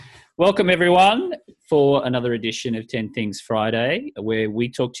Welcome, everyone, for another edition of 10 Things Friday, where we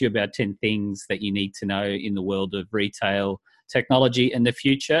talk to you about 10 things that you need to know in the world of retail, technology, and the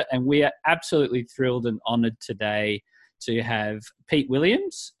future. And we are absolutely thrilled and honoured today to have Pete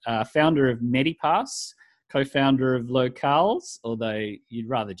Williams, founder of Medipass, co-founder of Locales, although you'd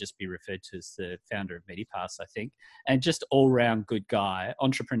rather just be referred to as the founder of Medipass, I think, and just all-round good guy,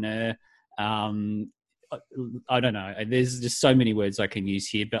 entrepreneur. I don't know. There's just so many words I can use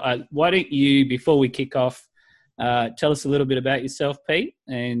here. But why don't you, before we kick off, tell us a little bit about yourself, Pete,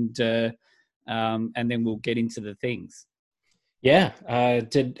 and then we'll get into the things. Yeah,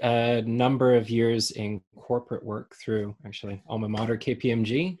 did a number of years in corporate work through actually alma mater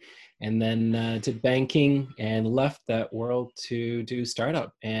KPMG, and then did banking and left that world to do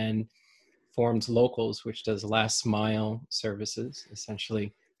startup and formed Locales, which does last mile services,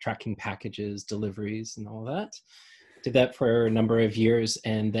 essentially tracking packages, deliveries, and all that. Did that for a number of years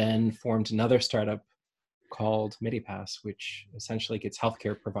and then formed another startup called Medipass, which essentially gets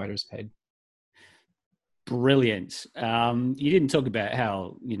healthcare providers paid. Brilliant. You didn't talk about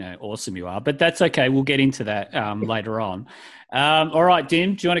how, awesome you are, but that's okay. We'll get into that later on. All right,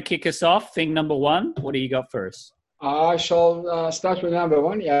 Dim, do you want to kick us off? Thing number one, what do you got for us? I shall start with number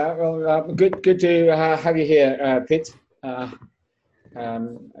one. Yeah, well, good to have you here, Pete.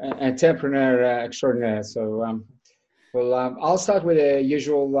 Entrepreneur extraordinaire. So, I'll start with the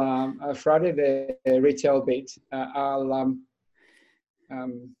usual Friday, the retail bit. I'll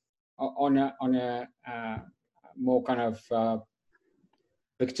on a more kind of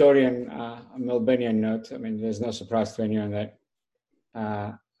Victorian, Melbourneian note. I mean, there's no surprise to anyone that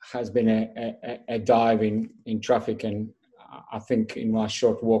has been a dive in traffic, and I think in my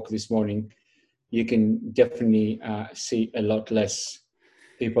short walk this morning, you can definitely see a lot less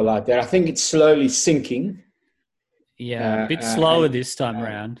people out there. I think it's slowly sinking. Yeah, a bit slower this time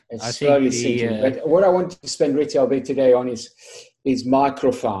around. It's slowly sinking. But what I want to spend retail bit today on is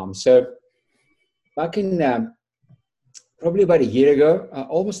micro farms. So back in probably about a year ago,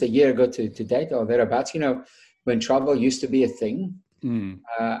 almost a year ago to date or thereabouts, when travel used to be a thing,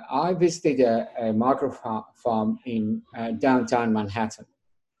 I visited a micro farm in downtown Manhattan.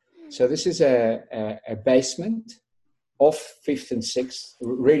 So this is a basement off 5th and 6th,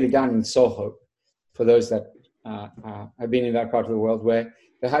 really down in Soho, for those that have been in that part of the world, where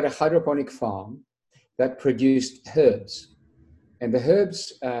they had a hydroponic farm that produced herbs. And the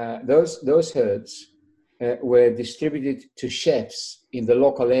herbs, those herbs were distributed to chefs in the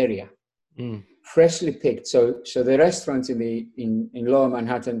local area, freshly picked. So the restaurants in Lower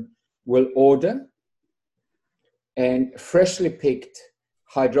Manhattan will order and freshly picked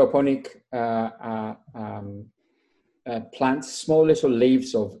hydroponic plants, small little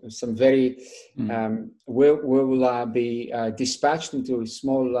leaves of some very will be dispatched into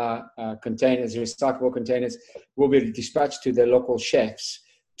small containers, recyclable containers, will be dispatched to the local chefs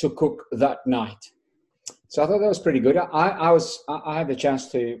to cook that night. So I thought that was pretty good. I had the chance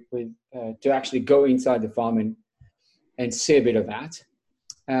to actually go inside the farm and see a bit of that.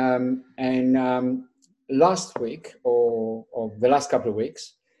 Last week or the last couple of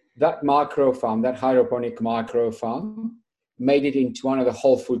weeks, that micro farm, that hydroponic micro farm, made it into one of the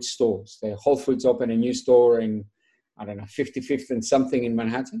Whole Foods stores. The Whole Foods opened a new store in, 55th and something in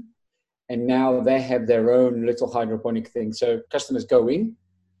Manhattan. And now they have their own little hydroponic thing. So customers go in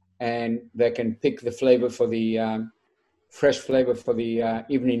and they can pick the flavor for the fresh flavor for the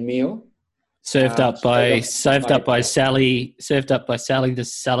evening meal. Served up by Sally, the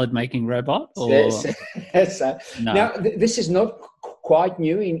salad making robot? Or? Yes. No. Now, this is not quite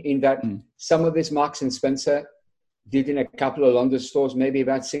new in that some of this Marks and Spencer did in a couple of London stores maybe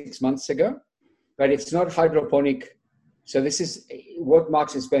about 6 months ago, but it's not hydroponic. So this is what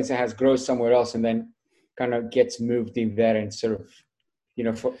Marks and Spencer has grows somewhere else and then kind of gets moved in there and sort of,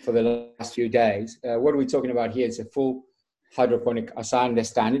 for the last few days. What are we talking about here? It's a full hydroponic, as I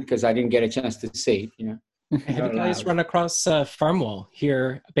understand it, because I didn't get a chance to see it, Have you guys run across Farmwell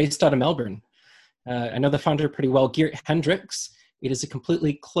here, based out of Melbourne? I know the founder pretty well, Geert Hendricks. It is a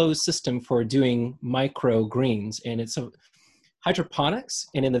completely closed system for doing micro greens, and it's a hydroponics.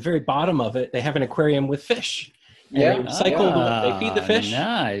 And in the very bottom of it, they have an aquarium with fish. And they recycle, they feed the fish,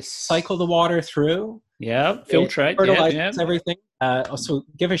 nice. Cycle the water through. Yeah, filtrate, fertilize everything. Also,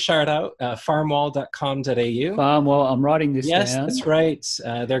 give a shout out, farmwell.com.au. Farmwell, I'm writing this down. Yes, that's right.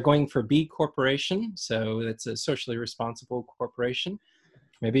 They're going for B Corporation, so it's a socially responsible corporation.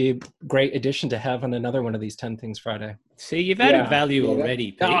 Maybe a great addition to have on another one of these 10 Things Friday. See, you've added value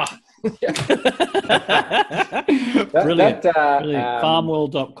already, Pete. Brilliant.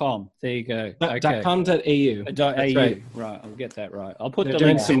 Farmworld.com. There you go. Okay. .com.au. That's right. I'll get that right. I'll put the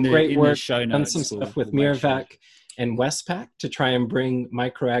links in the show notes. Done some stuff with Mirvac and Westpac to try and bring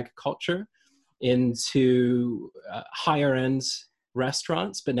microagriculture into higher end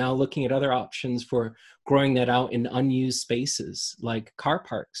restaurants, but now looking at other options for growing that out in unused spaces like car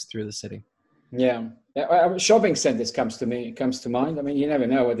parks through the city. Yeah. Shopping centers comes to mind. I mean, you never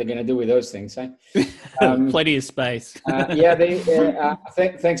know what they're going to do with those things, eh? Plenty of space.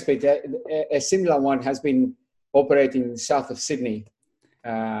 Thanks, Peter. A similar one has been operating south of Sydney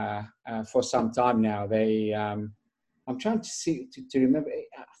for some time now. I'm trying to remember.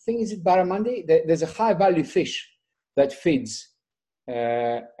 I think is it Barramundi? There's a high value fish that feeds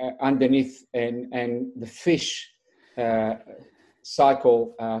underneath, and the fish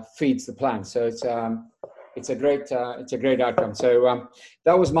cycle feeds the plant. So it's a great outcome. So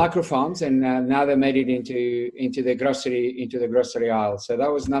that was microfarms, and now they made it into the grocery aisle. So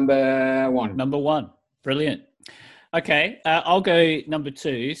that was number one. Brilliant. Okay, I'll go number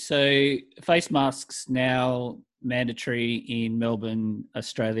 2. So face masks now mandatory in Melbourne,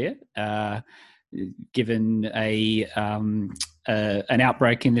 Australia, given an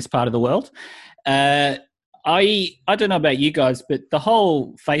outbreak in this part of the world. I don't know about you guys, but the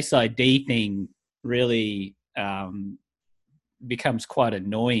whole Face ID thing really becomes quite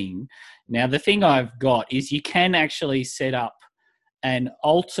annoying. Now, the thing I've got is you can actually set up an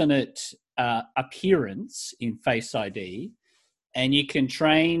alternate appearance in Face ID, and you can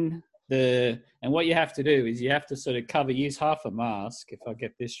train and what you have to do is you have to sort of use half a mask, if I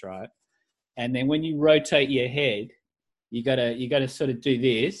get this right, and then when you rotate your head, you gotta sort of do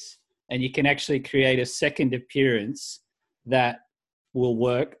this, and you can actually create a second appearance that will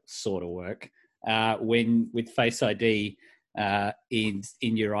work when with Face ID in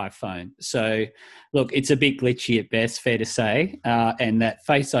your iPhone. So, look, it's a bit glitchy at best, fair to say, and that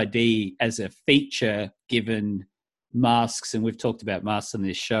Face ID as a feature, given masks, and we've talked about masks on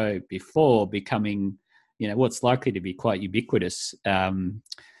this show before, becoming, what's likely to be quite ubiquitous.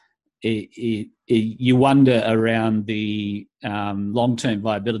 You wonder around the long-term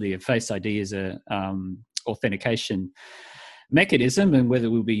viability of Face ID as a authentication mechanism, and whether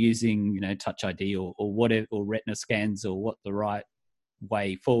we'll be using, Touch ID or whatever, or retina scans, or what the right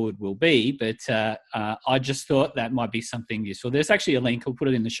way forward will be. But I just thought that might be something useful. There's actually a link, I'll put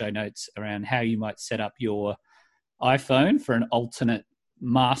it in the show notes, around how you might set up your iPhone for an alternate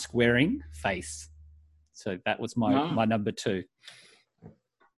mask wearing face. So that was my number 2.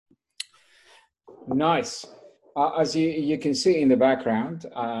 Nice. As you can see in the background,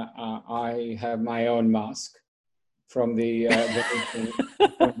 I have my own mask from the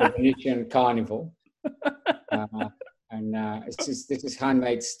Venetian Carnival, and this is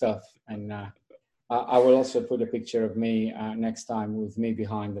handmade stuff. And I will also put a picture of me next time with me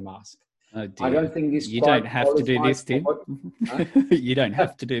behind the mask. Oh dear. I don't think this. You don't have to do this, Tim. You don't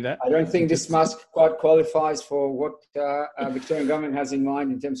have to do that. I don't think this mask quite qualifies for what Victorian government has in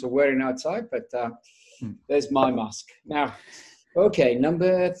mind in terms of wearing outside. But there's my mask now. Okay,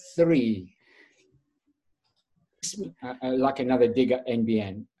 number 3. Like another dig at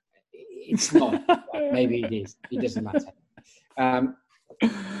NBN. It's not. Maybe it is. It doesn't matter.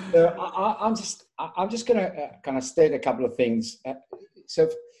 So I'm just going to kind of state a couple of things. So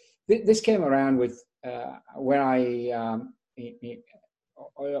this came around with when I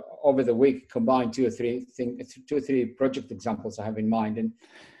over the week combined two or three project examples I have in mind, and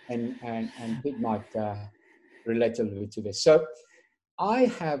Pete might relate a little bit to this. So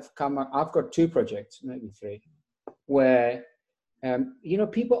I've got 2 projects, maybe 3, where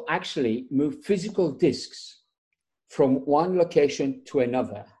people actually move physical disks from one location to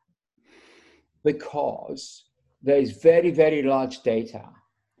another because there is very, very large data,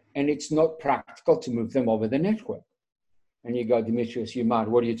 and it's not practical to move them over the network. And you go, Demetrios, you mad,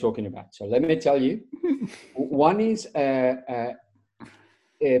 what are you talking about? So let me tell you. One is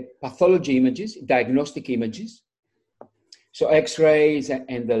pathology images, diagnostic images. So X-rays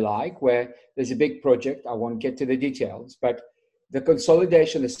and the like, where there's a big project. I won't get to the details, but the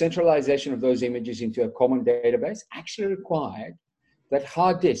consolidation, the centralization of those images into a common database actually required that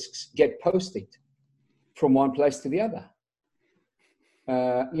hard disks get posted from one place to the other.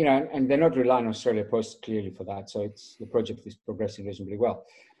 And they're not relying on Australia Post clearly for that. So the project is progressing reasonably well.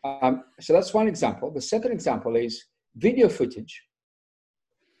 So that's one example. The second example is video footage,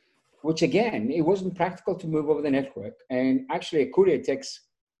 which again, it wasn't practical to move over the network. And actually a courier takes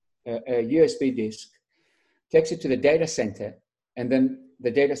a USB disk, takes it to the data center, and then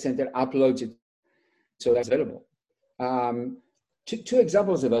the data center uploads it so that's available. two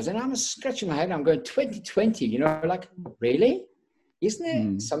examples of those, and I'm scratching my head. I'm going 2020. Like really? Isn't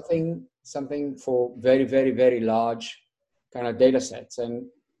it something for very, very, very large kind of data sets? And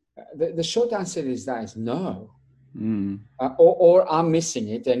the short answer is no. Or I'm missing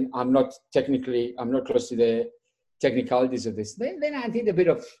it, and I'm not close to the technicalities of this. Then I did a bit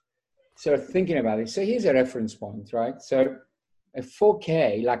of sort of thinking about it. So here's a reference point, right? So a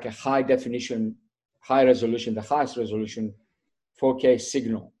 4K, like a high definition, high resolution, the highest resolution 4K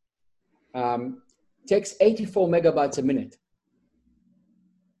signal, takes 84 megabytes a minute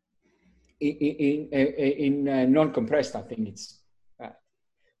in non-compressed. I think it's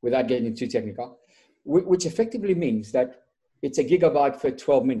without getting too technical, which effectively means that it's a gigabyte for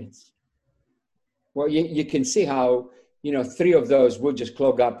 12 minutes. Well, you can see how 3 of those will just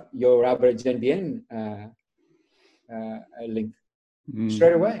clog up your average NBN link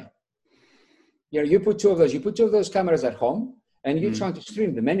straight away. You put two of those cameras at home, and you're trying to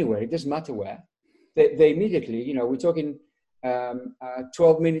stream them anywhere. It doesn't matter where. They immediately, we're talking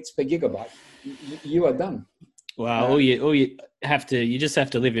 12 minutes per gigabyte. You are done. Wow! You just have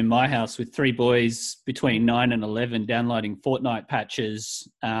to live in my house with 3 boys between 9 and 11 downloading Fortnite patches,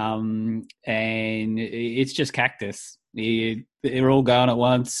 and it's just cactus. They're all going at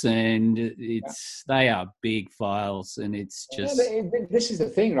once, and they are big files, and it's just. This is the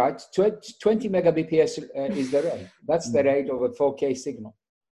thing, right? 20 megabps is the rate. That's the rate of a 4K signal.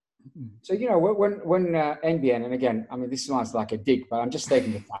 So when NBN, and again, I mean, this sounds like a dig, but I'm just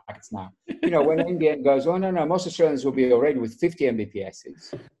stating the facts now. When NBN goes, oh no, most Australians will be already with 50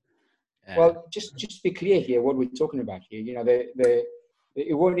 Mbps. Well, just be clear here what we're talking about here.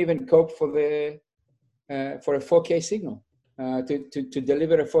 It won't even cope for a 4K signal to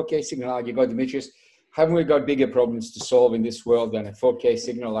deliver a 4K signal. You got Dimitris. Haven't we got bigger problems to solve in this world than a 4K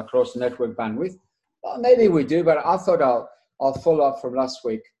signal across network bandwidth? Well, maybe we do, but I thought I'll follow up from last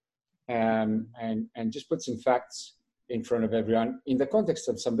week. And just put some facts in front of everyone in the context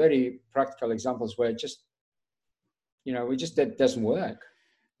of some very practical examples where that doesn't work.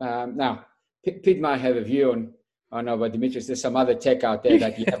 Now, Pete might have a view on but Dimitris, there's some other tech out there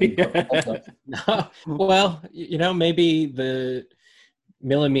that you haven't got. Well, maybe the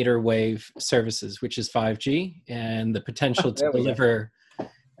millimeter wave services, which is 5G, and the potential to deliver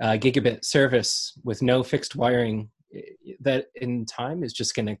gigabit service with no fixed wiring, that in time is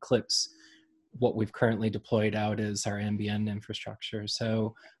just going to eclipse what we've currently deployed out as our NBN infrastructure.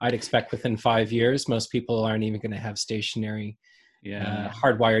 So I'd expect within 5 years, most people aren't even going to have stationary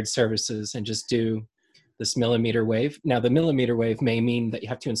hardwired services and just do this millimeter wave. Now, the millimeter wave may mean that you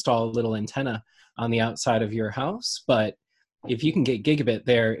have to install a little antenna on the outside of your house, but if you can get gigabit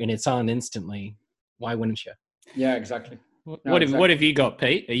there and it's on instantly, why wouldn't you? Yeah, exactly. What have you got,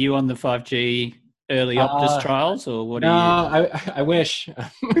 Pete? Are you on the 5G early Optus trials, or what? I wish.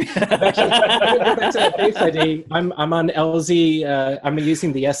 I'm on LZ. I'm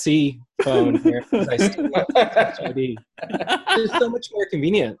using the SE phone here because I still have HID. It's so much more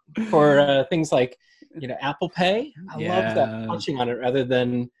convenient for things like Apple Pay. I love that punching on it rather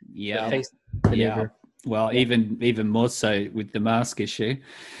than the face maneuver. Well, even more so with the mask issue.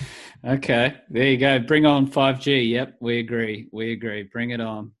 Okay, there you go. Bring on 5G. Yep, we agree. Bring it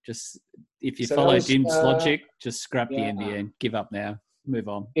on. Just if you follow Jim's logic, just scrap the NBN. Give up now. Move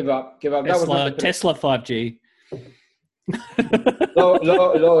on. Give up. Tesla 5G.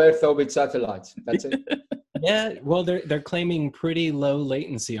 low Earth orbit satellites. That's it. Yeah, well, they're claiming pretty low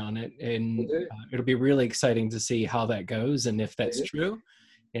latency on it, and it'll be really exciting to see how that goes and if that's true.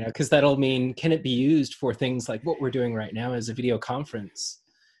 Because that'll mean, can it be used for things like what we're doing right now as a video conference?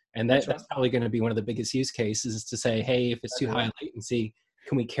 And that's probably going to be one of the biggest use cases, is to say, hey, if it's too high latency,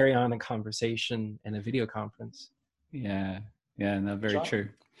 can we carry on a conversation in a video conference? Yeah, no, very true.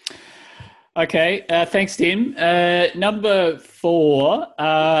 Okay, thanks, Tim. Number 4,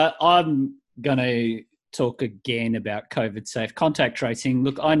 I'm going to talk again about COVID safe contact tracing.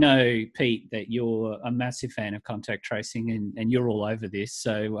 Look, I know, Pete, that you're a massive fan of contact tracing and you're all over this.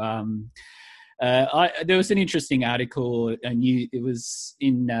 So there was an interesting article, it was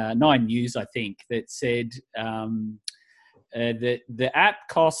in 9 News, I think, that said that the app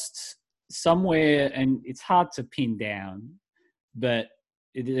costs somewhere, and it's hard to pin down, but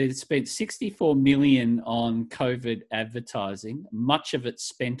it spent 64 million on COVID advertising, much of it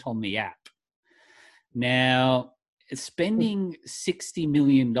spent on the app. Now, spending $60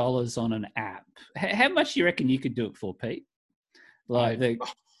 million on an app, how much do you reckon you could do it for, Pete? Well,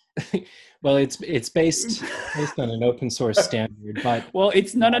 it's based on an open source standard, but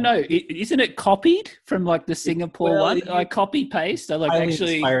it's no. Isn't it copied from like the Singapore one? I copy paste. I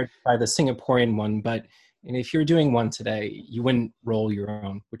inspired by the Singaporean one, but And if you're doing one today, you wouldn't roll your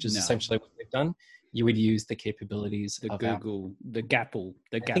own, which is essentially what they've done. You would use the capabilities of Google, Apple. the Gapple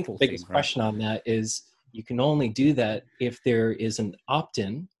I think the biggest thing, question on that is you can only do that if there is an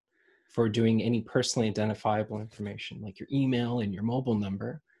opt-in for doing any personally identifiable information, like your email and your mobile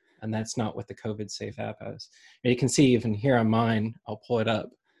number. And that's not what the COVID Safe app has. And you can see even here on mine, I'll pull it up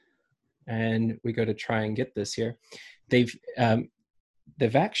and we go to try and get this here. They've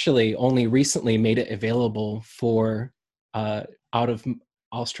actually only recently made it available for out of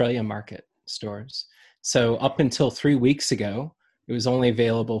Australia market stores. So up until 3 weeks ago, it was only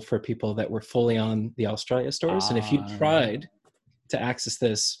available for people that were fully on the Australia stores. And if you tried to access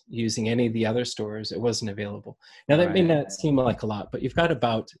this using any of the other stores, it wasn't available. Now that may not seem like a lot, but you've got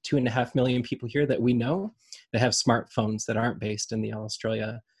about 2.5 million people here that we know that have smartphones that aren't based in the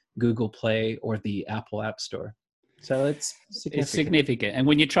Australia Google Play or the Apple App Store. So it's significant. And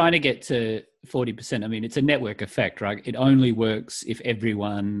when you're trying to get to 40%, I mean, it's a network effect, right? It only works if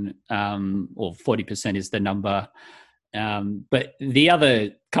everyone, or 40% is the number. But the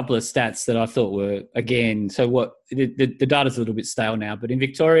other couple of stats that I thought were, again, so what the data's a little bit stale now, but in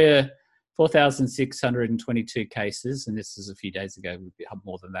Victoria, 4,622 cases, and this is a few days ago, we've got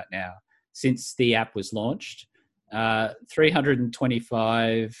more than that now, since the app was launched.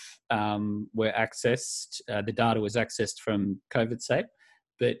 325 were accessed. The data was accessed from COVID Safe,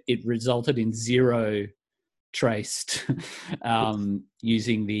 but it resulted in 0 traced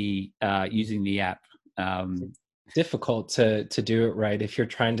using the app. Difficult to do it right if you're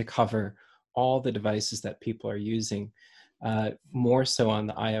trying to cover all the devices that people are using, more so on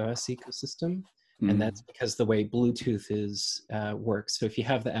the iOS ecosystem. And that's because the way Bluetooth works. So if you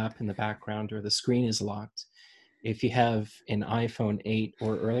have the app in the background or the screen is locked, if you have an iPhone 8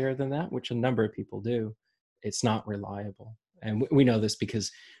 or earlier than that, which a number of people do, it's not reliable. And we know this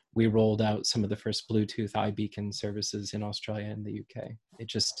because we rolled out some of the first Bluetooth iBeacon services in Australia and the UK.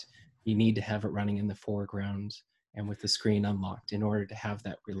 You need to have it running in the foreground and with the screen unlocked in order to have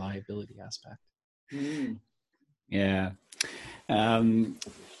that reliability aspect. Yeah.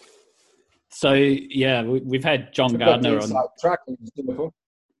 So yeah, we've had John Gardner on. Track in Singapore.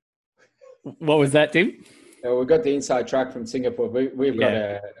 What was that, Tim? We got the inside track from Singapore. We've got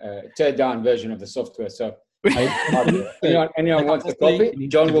a tear down version of the software. So anyone wants a copy,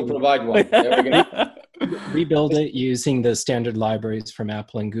 John will provide one. There we go. Rebuild it using the standard libraries from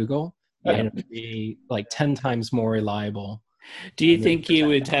Apple and Google, and it would be like 10 times more reliable. Do you think you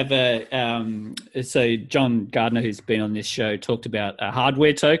would have so John Gardner, who's been on this show, talked about a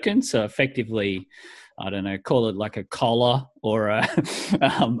hardware token. So effectively, I don't know, call it like a collar or a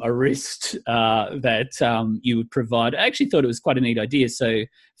wrist that you would provide. I actually thought it was quite a neat idea. So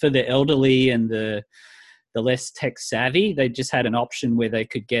for the elderly and the less tech savvy, they just had an option where they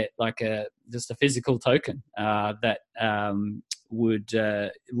could get like just a physical token that would,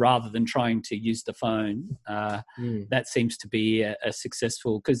 rather than trying to use the phone, that seems to be a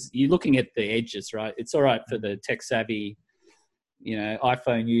successful, because you're looking at the edges, right? It's all right for the tech savvy,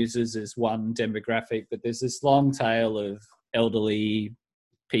 iPhone users is one demographic, but there's this long tail of elderly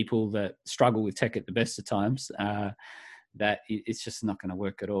people that struggle with tech at the best of times, that it's just not going to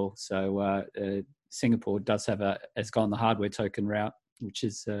work at all. So Singapore has gone the hardware token route, which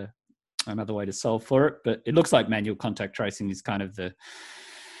is another way to solve for it. But it looks like manual contact tracing is kind of the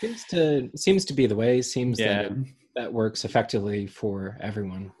seems to be the way. That works effectively for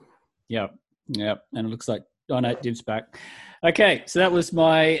everyone. Yep. And it looks like Div's back. Okay, so that was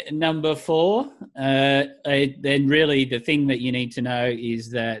my number 4. Then really the thing that you need to know is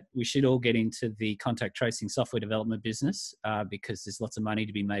that we should all get into the contact tracing software development business because there's lots of money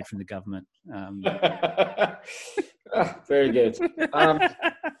to be made from the government. Very good.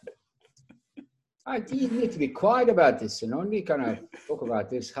 You need to be quiet about this and only kind of talk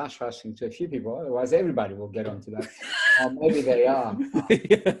about this hush-hushing to a few people. Otherwise, everybody will get onto that. Or maybe they are.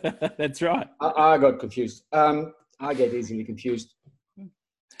 That's right. I got confused. I get easily confused.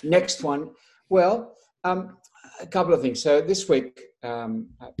 Next one. Well, a couple of things. So this week,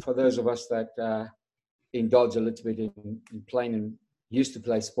 for those of us that indulge a little bit in playing and used to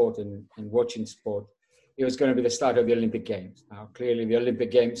play sport and watching sport, it was going to be the start of the Olympic Games. Now, clearly, the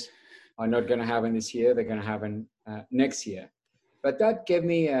Olympic Games are not going to happen this year. They're going to happen next year. But that gave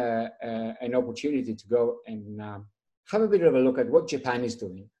me an opportunity to go and have a bit of a look at what Japan is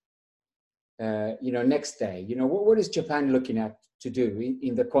doing. Next day, what is Japan looking at to do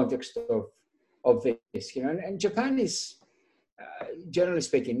in the context of this? And Japan is, generally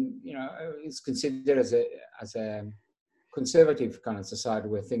speaking, is considered as a conservative kind of society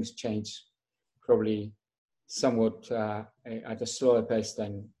where things change probably somewhat at a slower pace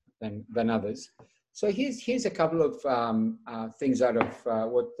than others. So here's a couple of things out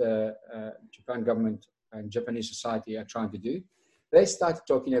of what the Japan government and Japanese society are trying to do. They started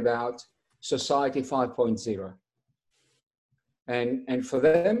talking about Society 5.0. And for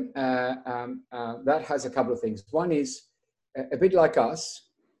them, that has a couple of things. One is a bit like us,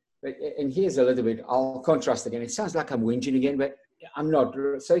 and here's a little bit, I'll contrast again. It sounds like I'm whinging again, but I'm not.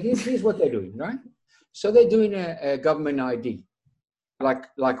 So here's what they're doing, right? So they're doing a government ID,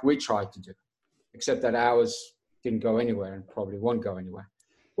 like we tried to do, except that ours didn't go anywhere and probably won't go anywhere.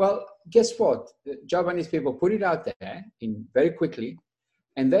 Well, guess what? The Japanese people put it out there very quickly,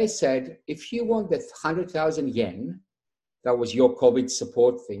 and they said, if you want the 100,000 yen, that was your COVID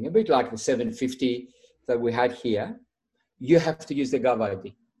support thing, a bit like the 750 that we had here, you have to use the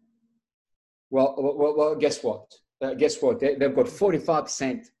GovID. Well, guess what? They've got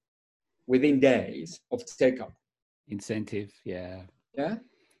 45% within days of take-up. Incentive, yeah. Yeah.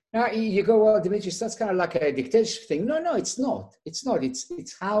 Now you go, well, Dimitris, that's kind of like a dictatorship thing. No, it's not. It's not.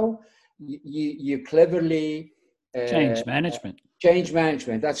 It's how you cleverly change management. Change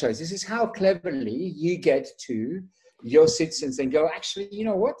management. That's right. This is how cleverly you get to your citizens and go, actually, you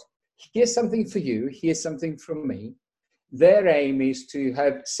know what? Here's something for you. Here's something from me. Their aim is to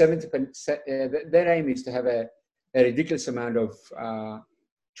have 70%. Their aim is to have a ridiculous amount of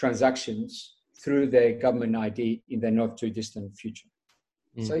transactions through their government ID in the not too distant future.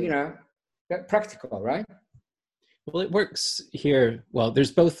 Mm. So, practical, right? Well, it works here. Well,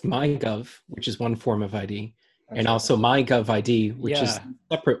 there's both MyGov, which is one form of ID, and also MyGov ID, which is a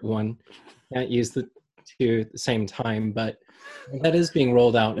separate one. Can't use the two at the same time, but that is being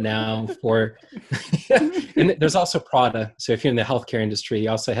rolled out now for, and there's also Prada. So if you're in the healthcare industry, you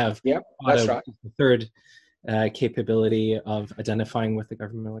also have Prada, that's right. The third capability of identifying with the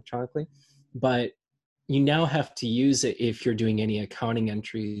government electronically. But you now have to use it if you're doing any accounting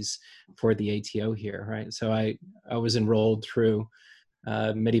entries for the ATO here, right? So I was enrolled through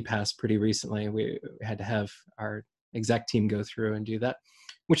Medipass pretty recently. We had to have our exec team go through and do that,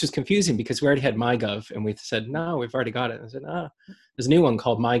 which is confusing because we already had MyGov and we said, no, we've already got it. I said, there's a new one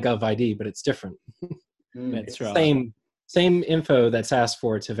called MyGov ID, but it's different. That's right. Same info that's asked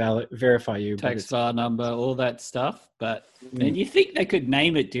for to verify you. Tax file number, all that stuff. But and you think they could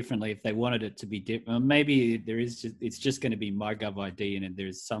name it differently if they wanted it to be different. Maybe it's just going to be MyGov ID and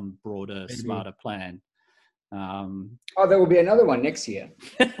there's some broader, smarter plan. There will be another one next year.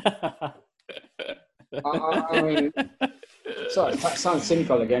 I mean, sorry, that sounds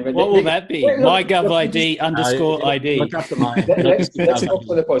cynical again. But what will that be? MyGov ID _ ID. Let's go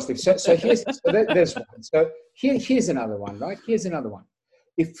for the positive. So there's one. So here's another one, right? Here's another one.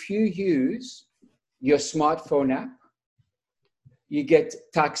 If you use your smartphone app, you get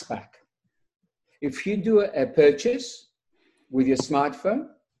tax back. If you do a purchase with your smartphone,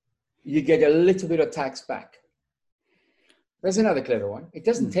 you get a little bit of tax back. There's another clever one. It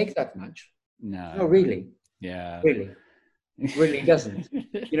doesn't take that much. No, really. Yeah. Really doesn't.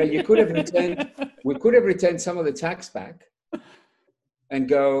 We could have returned some of the tax back and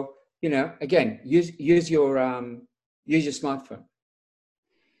go, again, use your smartphone.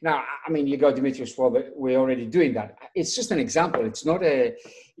 Now, I mean, you go, Dimitris, well, but we're already doing that. It's just an example. It's not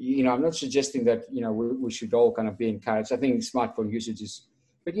I'm not suggesting that, we should all kind of be encouraged. I think smartphone usage is,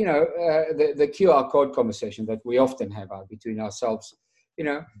 but, the QR code conversation that we often have between ourselves,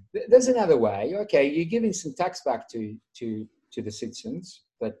 there's another way. Okay, you're giving some tax back to the citizens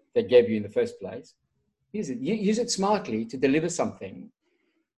that they gave you in the first place. Use it smartly to deliver something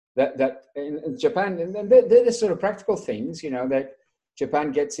that in Japan, and they're the sort of practical things, that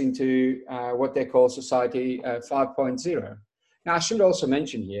Japan gets into what they call Society 5.0. Now, I should also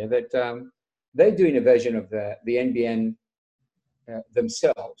mention here that they're doing a version of the NBN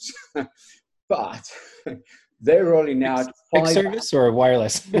themselves, but they're rolling out fixed service or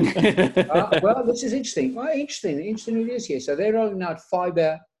wireless. Well, this is interesting. Interesting it is here. So they're rolling out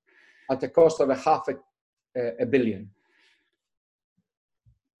fiber at the cost of $500 million.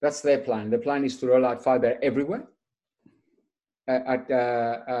 That's their plan. The plan is to roll out fiber everywhere at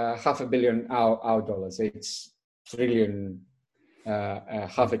 $500 million our dollars. It's $500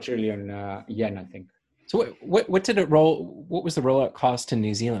 billion yen, I think. So what did it roll? What was the rollout cost in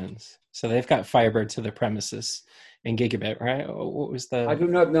New Zealand? So they've got fiber to the premises and gigabit, right? What was the? I do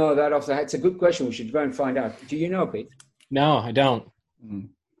not know that off the head. It's a good question. We should go and find out. Do you know, Pete? No, I don't.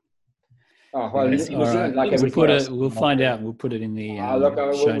 Oh well, New Zealand, like everything else. We'll find out. We'll put it in the show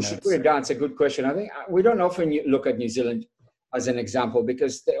notes. Should put it down. It's a good question. I think we don't often look at New Zealand as an example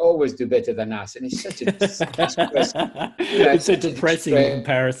because they always do better than us, and it's such a it's a depressing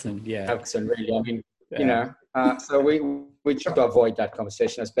comparison. Yeah, really. I mean, so we try to avoid that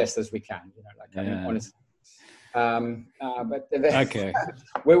conversation as best as we can. I mean, honestly. But okay,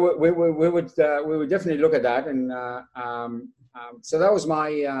 we would definitely look at that, and so that was my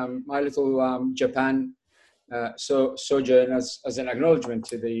little Japan sojourn as an acknowledgement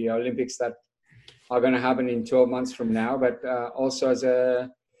to the Olympics that are going to happen in 12 months from now, but also as a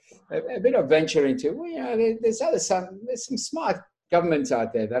bit of venture into, there's some smart governments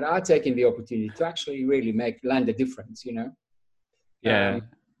out there that are taking the opportunity to actually really land a difference, Yeah.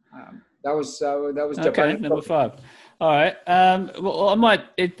 That was Okay, Japan. number 5. All right. Well,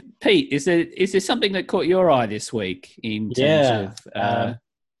 Pete, is there something that caught your eye this week in terms of?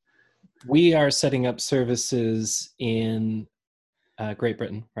 We are setting up services in Great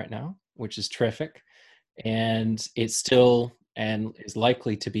Britain right now, which is terrific, and it's still and is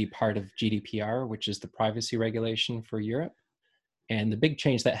likely to be part of GDPR, which is the privacy regulation for Europe. And the big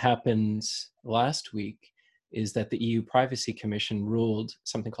change that happened last week is that the EU Privacy Commission ruled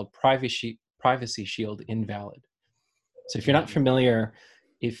something called Privacy Shield invalid. So if you're not familiar,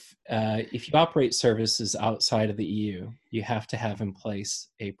 if you operate services outside of the EU, you have to have in place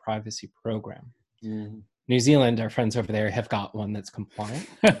a privacy program. Mm-hmm. New Zealand, our friends over there, have got one that's compliant.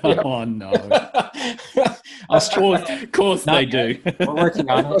 Oh, no. Of course they do. We're working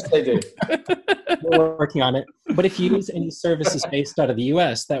on it. Of course they do. We're working on it. But if you use any services based out of the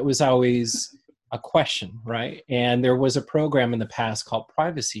US, that was always a question, right? And there was a program in the past called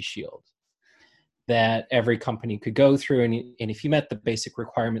Privacy Shield that every company could go through. And if you met the basic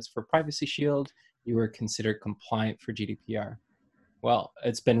requirements for Privacy Shield, you were considered compliant for GDPR. Well,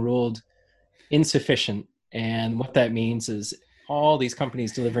 it's been ruled insufficient. And what that means is all these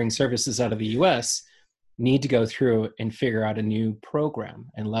companies delivering services out of the US need to go through and figure out a new program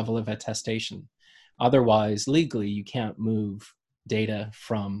and level of attestation. Otherwise, legally, you can't move data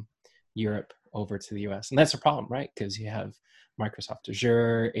from Europe over to the US. And that's a problem, right? Because you have Microsoft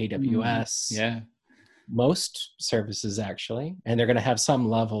Azure, AWS, most services actually, and they're going to have some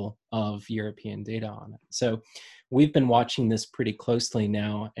level of European data on it. So we've been watching this pretty closely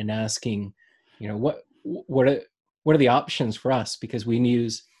now and asking, what are the options for us? Because we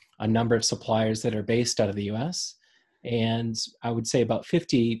use a number of suppliers that are based out of the US, and I would say about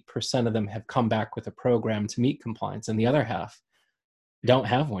 50% of them have come back with a program to meet compliance, and the other half don't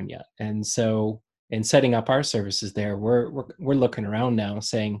have one yet. And so in setting up our services there, we're looking around now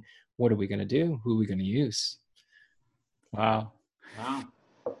saying, what are we going to do? Who are we going to use? Wow.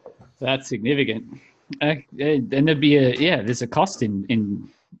 That's significant. And there'd be there's a cost in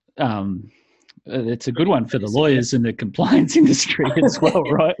it's a good one for the lawyers in the compliance industry as well,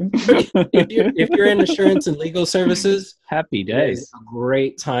 right? if you're in insurance and legal services, happy days. It's a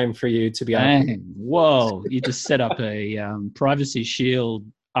great time for you to be whoa, you just set up a Privacy Shield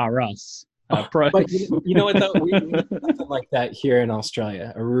RS. But you know what, though? We have something like that here in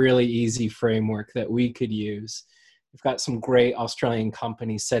Australia, a really easy framework that we could use. We've got some great Australian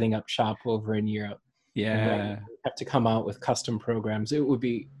companies setting up shop over in Europe. Yeah. We have to come out with custom programs. It would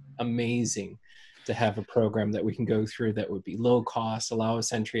be amazing to have a program that we can go through that would be low cost, allow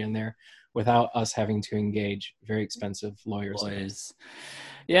us entry in there without us having to engage very expensive lawyers.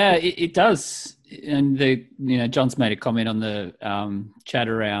 Yeah, it does. And John's made a comment on the chat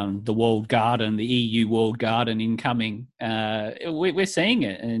around the walled garden, the EU walled garden incoming. We're seeing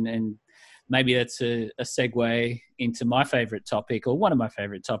it, and maybe that's a segue into my favorite topic, or one of my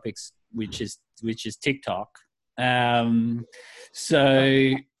favorite topics, which is TikTok.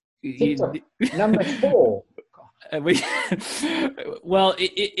 TikTok, number 4. Well,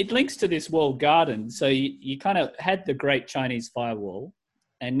 it links to this walled garden. So you kind of had the Great Chinese Firewall,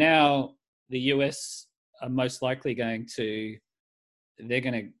 and now the US are most likely they're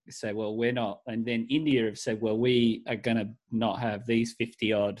going to say, well, we're not. And then India have said, well, we are going to not have these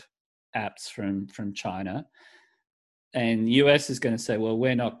 50 odd apps from China. And US is going to say, well,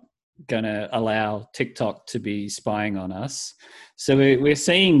 we're not going to allow TikTok to be spying on us. So we're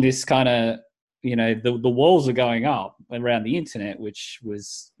seeing this kind of, the walls are going up around the internet, which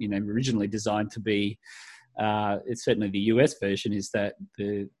was, originally designed to be, it's certainly the US version is that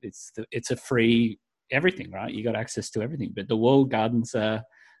it's a free everything, right? You got access to everything, but the walled gardens are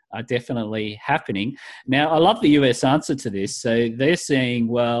definitely happening. Now, I love the US answer to this. So they're saying,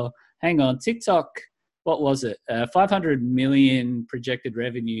 well, hang on, TikTok, what was it? 500 million projected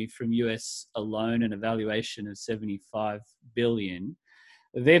revenue from US alone, an evaluation of 75 billion.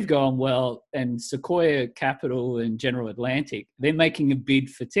 They've gone, well, and Sequoia Capital and General Atlantic, they're making a bid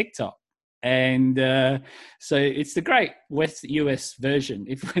for TikTok. And so it's the great West US version.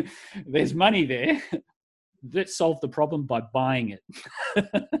 If there's money there, let's solve the problem by buying it.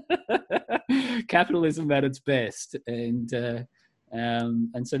 Capitalism at its best. And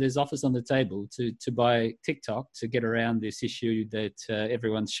so there's offers on the table to buy TikTok to get around this issue that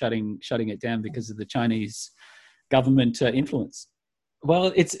everyone's shutting it down because of the Chinese government influence.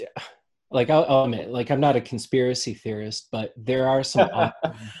 Well, it's like, I'll admit, like, I'm not a conspiracy theorist, but there are some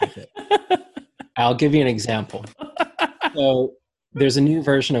options with it. I'll give you an example. So there's a new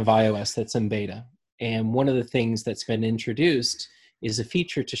version of iOS that's in beta. And one of the things that's been introduced is a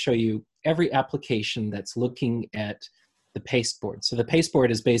feature to show you every application that's looking at the pasteboard. So the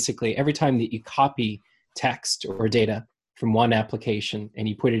pasteboard is basically every time that you copy text or data from one application and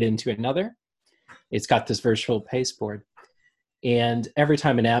you put it into another, it's got this virtual pasteboard. And every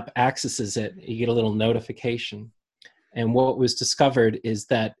time an app accesses it, you get a little notification. And what was discovered is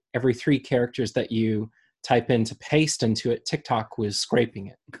that every 3 characters that you type in to paste into it, TikTok was scraping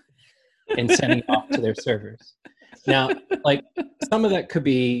it and sending it off to their servers. Now, like, some of that could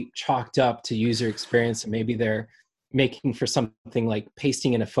be chalked up to user experience, and maybe they're making for something like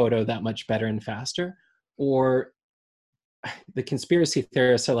pasting in a photo that much better and faster. Or the conspiracy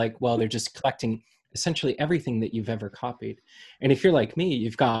theorists are like, well, they're just collecting essentially everything that you've ever copied. And if you're like me,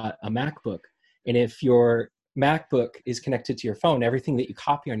 you've got a MacBook. And if your MacBook is connected to your phone, everything that you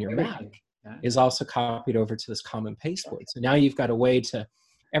copy on your Mac is also copied over to this common pasteboard. So now you've got a way to,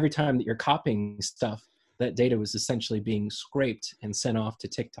 every time that you're copying stuff, that data was essentially being scraped and sent off to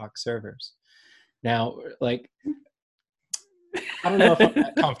TikTok servers. Now, like, I don't know if I'm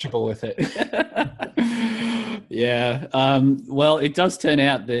that comfortable with it. Yeah. Well, it does turn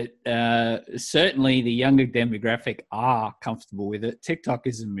out that certainly the younger demographic are comfortable with it. TikTok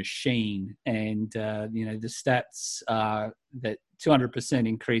is a machine, and the stats are that 200%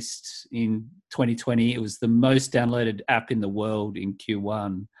 increased in 2020. It was the most downloaded app in the world in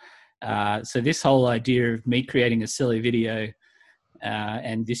Q1. So this whole idea of me creating a silly video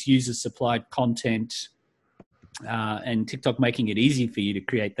and this user-supplied content and TikTok making it easy for you to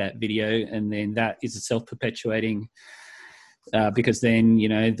create that video, and then that is a self-perpetuating because then,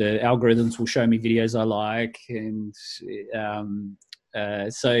 the algorithms will show me videos I like, and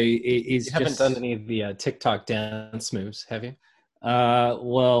so it is. You haven't done any of the TikTok dance moves, have you?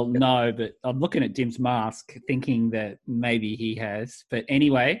 Well, no, but I'm looking at Dim's mask thinking that maybe he has. But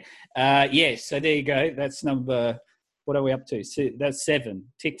anyway, yes, so there you go. That's number, what are we up to? So that's 7,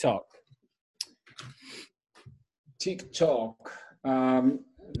 TikTok. TikTok,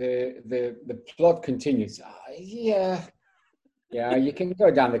 the plot continues. Yeah, you can go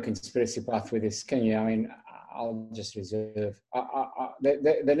down the conspiracy path with this, can you? I mean, I'll just reserve.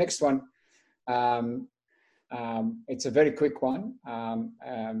 The next one, it's a very quick one,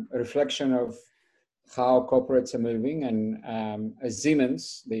 a reflection of how corporates are moving, and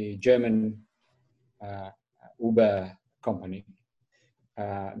Siemens, the German Uber company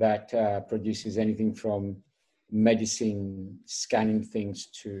that produces anything from medicine scanning things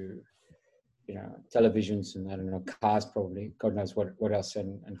to televisions and, I don't know, cars, probably, God knows what else,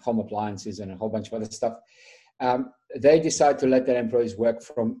 and home appliances and a whole bunch of other stuff. They decide to let their employees work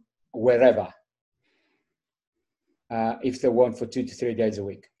from wherever, if they want, for 2 to 3 days a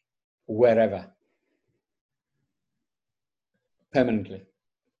week, wherever, permanently.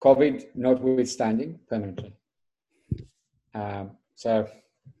 COVID notwithstanding, permanently. So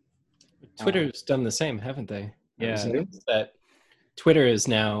Twitter's done the same, haven't they? Yeah. That Twitter is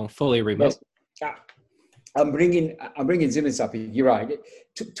now fully remote. Yes. I'm bringing Siemens up. You're right.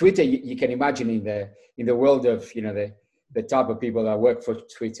 Twitter, you can imagine in the world of the type of people that work for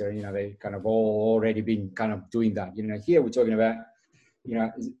Twitter. They kind of all already been kind of doing that. Here we're talking about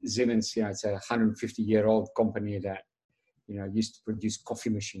Siemens. It's a 150-year-old company that used to produce coffee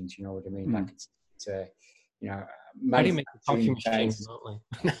machines. You know what I mean? Like it's how do you make a coffee machine remotely?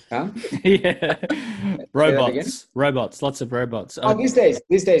 Huh? Yeah. Robots, lots of robots. These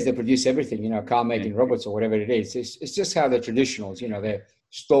days they produce everything, car making robots or whatever it is. It's just how the traditionals, the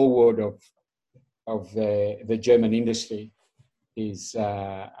stalwart of the German industry is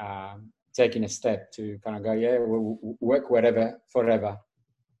taking a step to kind of go, we'll work wherever, forever,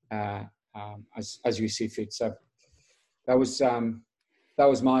 as you see fit. So that was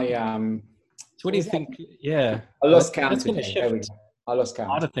my. So what do you think? Yeah, I lost count. That's going to shift I lost count.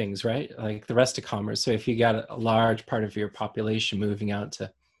 a lot of things, right? Like the rest of commerce. So if you got a large part of your population moving out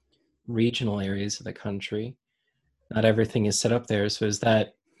to regional areas of the country, not everything is set up there. So is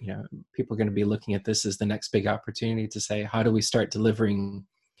that, people are going to be looking at this as the next big opportunity to say, how do we start delivering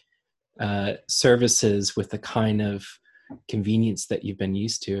services with the kind of convenience that you've been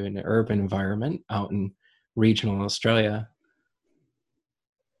used to in an urban environment out in regional Australia?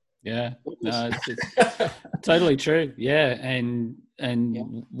 Yeah, no, it's totally true. Yeah, and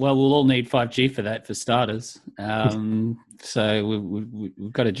well, we'll all need 5G for that, for starters. So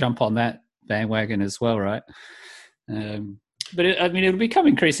we've got to jump on that bandwagon as well, right? But I mean, it'll become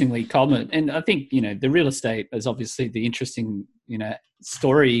increasingly common, and I think the real estate is obviously the interesting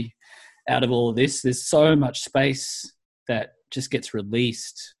story out of all of this. There's so much space that just gets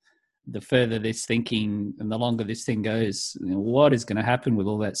released. The further this thinking and the longer this thing goes, what is going to happen with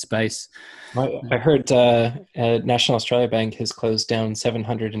all that space? I heard National Australia Bank has closed down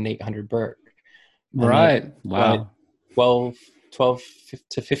 700 and 800 Burke. Right. Wow. 12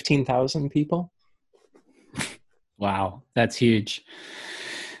 to 15,000 people. Wow. That's huge.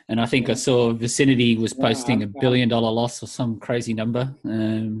 And I think I saw Vicinity was posting $1 billion loss or some crazy number.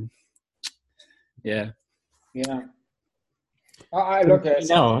 Yeah. I look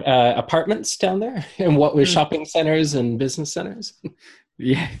at apartments down there, and what with shopping centers and business centers.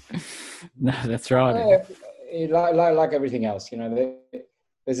 Yeah, no, that's right. Like everything else,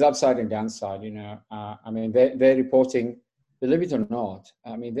 there's upside and downside. I mean, they're reporting, believe it or not,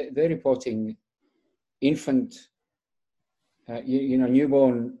 I mean, they're reporting infant,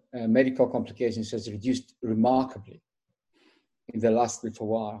 newborn medical complications has reduced remarkably in the last little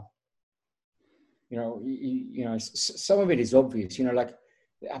while. Some of it is obvious. Like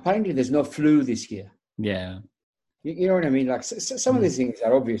apparently there's no flu this year. Yeah. You know what I mean? Like some of these things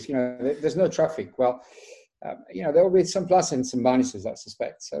are obvious. There's no traffic. Well, there will be some plus and some minuses, I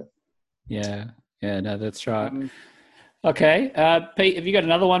suspect. So. Yeah. No, that's right. Okay, Pete, have you got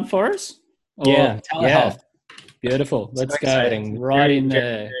another one for us? Telehealth. Yeah. Beautiful. Let's go. Exciting. Right in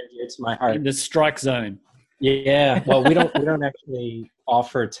there. It's my heart. In the strike zone. Yeah. Well, we don't actually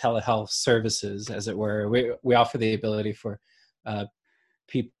offer telehealth services, as it were. We offer the ability for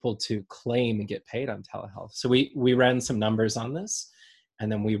people to claim and get paid on telehealth. So we ran some numbers on this,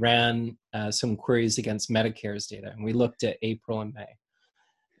 and then we ran some queries against Medicare's data, and we looked at April and May,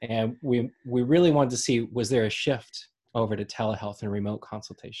 and we really wanted to see, was there a shift over to telehealth and remote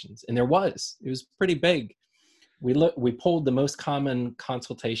consultations? And there was. It was pretty big. We pulled the most common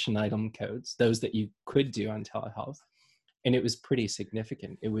consultation item codes, those that you could do on telehealth, and it was pretty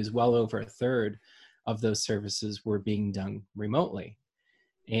significant. It was well over a third of those services were being done remotely.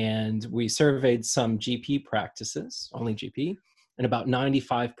 And we surveyed some GP practices, only GP, and about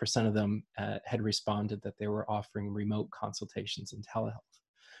 95% of them had responded that they were offering remote consultations in telehealth,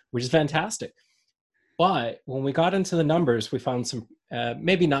 which is fantastic. But when we got into the numbers, we found some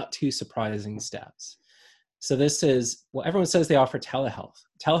maybe not too surprising stats. So this is, well, everyone says they offer telehealth.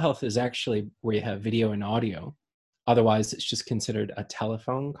 Telehealth is actually where you have video and audio. Otherwise, it's just considered a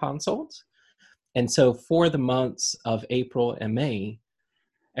telephone consult. And so for the months of April and May,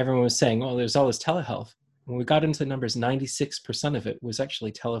 everyone was saying, oh, there's all this telehealth. When we got into the numbers, 96% of it was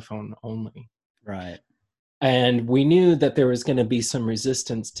actually telephone only. Right. And we knew that there was going to be some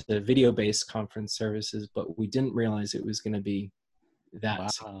resistance to the video-based conference services, but we didn't realize it was going to be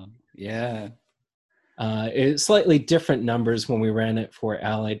that. Wow. Yeah. It's slightly different numbers when we ran it for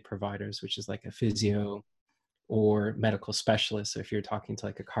allied providers, which is like a physio or medical specialist. So if you're talking to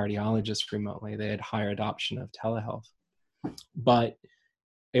like a cardiologist remotely, they had higher adoption of telehealth. But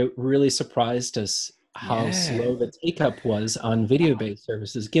it really surprised us how slow the take-up was on video-based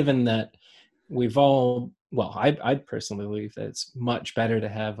services, given that we've all, well, I personally believe that it's much better to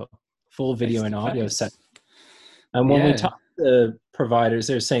have a full video and audio set. And when we talk to providers,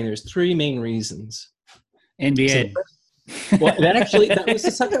 they're saying there's three main reasons. NBN. Well, that was the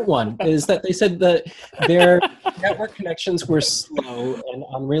second one, is that they said that their network connections were slow and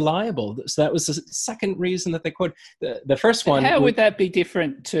unreliable. So that was the second reason that they quoted. The first one. How would that be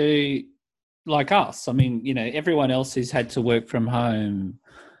different to like us? I mean, everyone else who's had to work from home.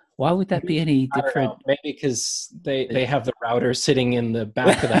 Why would that be any different? Maybe because they have the router sitting in the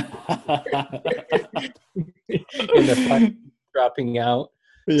back of the in the front, dropping out.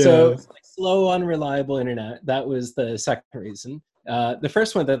 Yeah. So it's like slow, unreliable internet. That was the second reason. The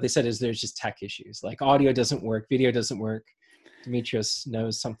first one that they said is there's just tech issues. Like audio doesn't work, video doesn't work. Demetrios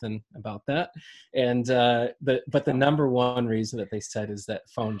knows something about that. And but the number one reason that they said is that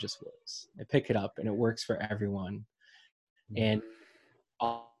phone just works. They pick it up and it works for everyone. And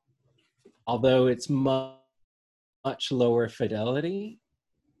although it's much lower fidelity,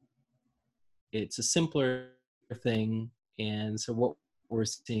 it's a simpler thing. And so what we're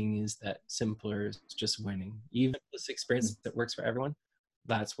seeing is that simpler is just winning. Even this experience that works for everyone,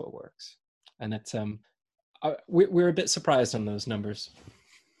 that's what works. And it's we're a bit surprised on those numbers.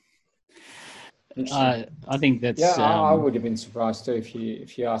 I think that's I would have been surprised too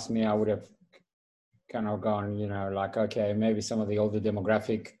if you asked me. I would have kind of gone, like, okay, maybe some of the older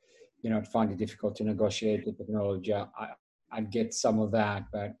demographic find it difficult to negotiate the technology. I get some of that,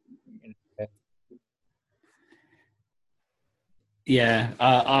 but yeah,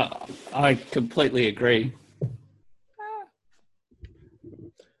 I completely agree.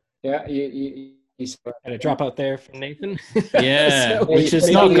 Yeah, you Had a drop out there from Nathan. Yeah, So, which is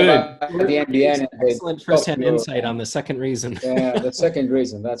not good. The NBN, excellent first-hand insight on the second reason. Yeah, the second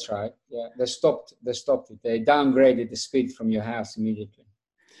reason. That's right. Yeah, they stopped it. They downgraded the speed from your house immediately.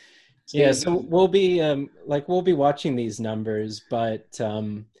 Yeah, so we'll be watching these numbers, but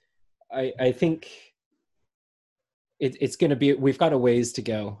I think it's going to be, we've got a ways to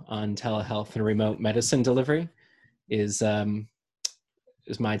go on telehealth and remote medicine delivery. Is my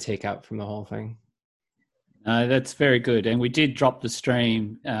takeout from the whole thing. That's very good. And we did drop the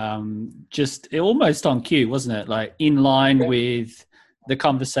stream just almost on cue, wasn't it? Like in line with the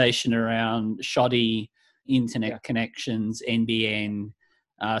conversation around shoddy internet connections, NBN.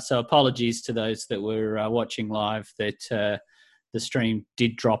 So apologies to those that were watching live that the stream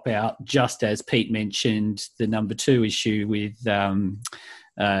did drop out just as Pete mentioned the number 2 issue with the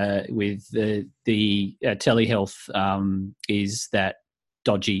telehealth is that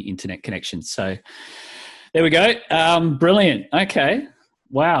dodgy internet connection. So there we go. Brilliant. Okay.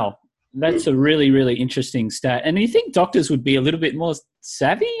 Wow. That's a really, really interesting stat. And you think doctors would be a little bit more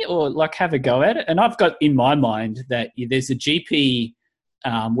savvy or like have a go at it? And I've got in my mind that there's a GP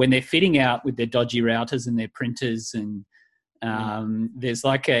when they're fitting out with their dodgy routers and their printers and there's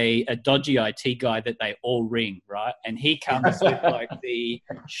like a dodgy IT guy that they all ring, right? And he comes with like the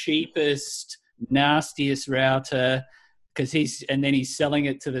cheapest, nastiest router because he's selling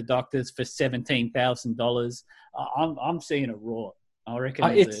it to the doctors for $17,000. I'm seeing a raw. I reckon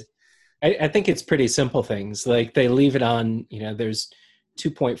I think it's pretty simple things. Like they leave it on, there's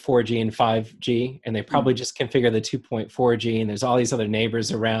 2.4G and 5G, and they probably just configure the 2.4G, and there's all these other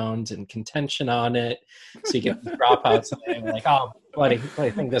neighbors around and contention on it. So you get dropouts, and they're like, oh, bloody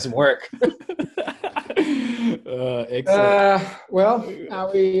thing doesn't work. Excellent. Well,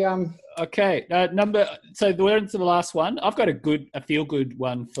 are we? Okay, so we're into the last one. I've got a feel good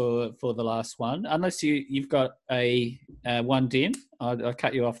one for the last one. Unless you've got a one, Dim, I'll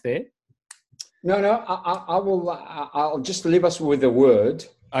cut you off there. No, I will. I'll just leave us with the word.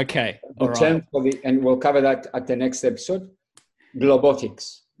 Okay, all right. And we'll cover that at the next episode.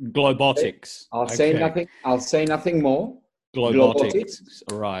 Globotics. Globotics. Okay. I'll say nothing more. Globotics.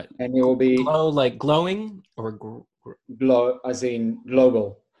 All right. And it will be glow like glowing or glow as in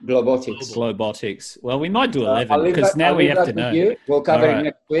global. Globotics. Globotics. Well, we might do 11 because now we have to know. You. We'll cover it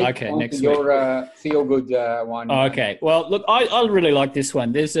next week. Okay, next week. Your feel-good one. Okay. Well, look, I really like this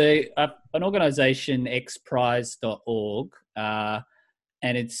one. There's an organisation, xprize.org, and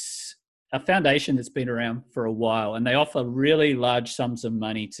it's a foundation that's been around for a while, and they offer really large sums of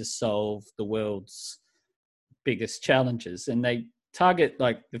money to solve the world's biggest challenges. And they target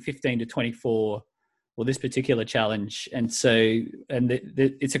like the 15 to 24 or this particular challenge. And so,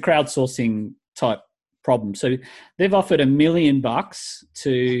 it's a crowdsourcing type problem. So they've offered $1 million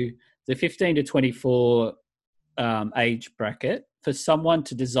to the 15 to 24 age bracket for someone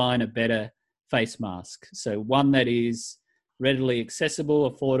to design a better face mask. So one that is readily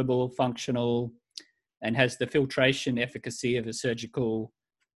accessible, affordable, functional, and has the filtration efficacy of a surgical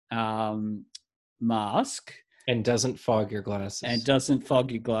mask. And doesn't fog your glasses.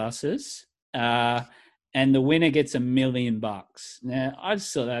 And the winner gets $1 million. Now, I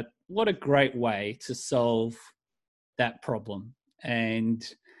just saw that. What a great way to solve that problem. And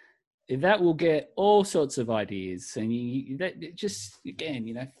that will get all sorts of ideas. And that just,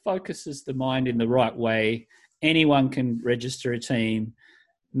 again, focuses the mind in the right way. Anyone can register a team.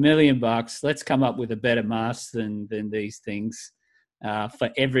 $1 million. Let's come up with a better mask than these things for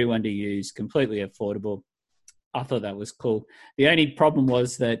everyone to use. Completely affordable. I thought that was cool. The only problem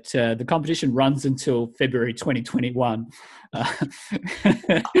was that the competition runs until February 2021.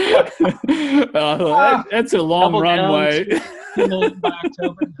 That's a long runway. By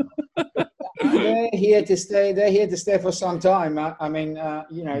October. They're here to stay. They're here to stay for some time. I mean,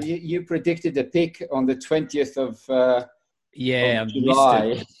 you predicted a peak on the 20th of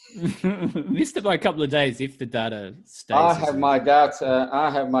July. Missed it by a couple of days if the data stays. I have my doubts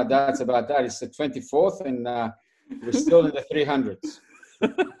about that. It's the 24th, and we're still in the 300s.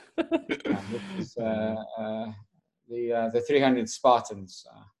 This is, the 300 Spartans.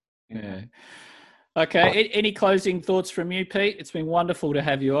 Yeah. Okay. Any closing thoughts from you, Pete? It's been wonderful to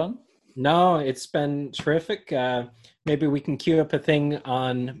have you on. No, it's been terrific. Maybe we can queue up a thing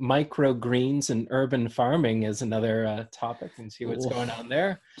on microgreens and urban farming as another topic and see what's going on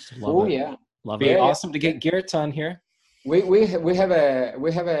there. Oh, yeah. Love it. Be it. awesome to get Geert on here. We have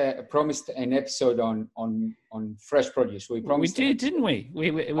a promised an episode on fresh produce. We promised. We did, didn't we? We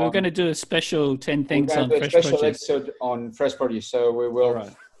were going to do a special 10 things on fresh special produce. Episode on fresh produce. So we will. All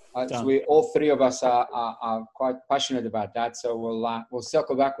right. So we all three of us are quite passionate about that. So we'll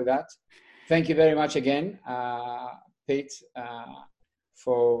circle back with that. Thank you very much again, Pete,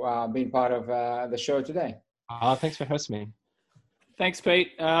 for being part of the show today. Thanks for hosting me. Thanks,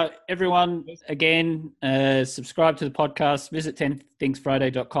 Pete. Everyone, again, subscribe to the podcast. Visit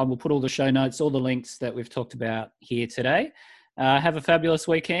 10thingsfriday.com. We'll put all the show notes, all the links that we've talked about here today. Have a fabulous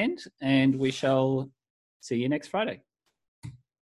weekend, and we shall see you next Friday.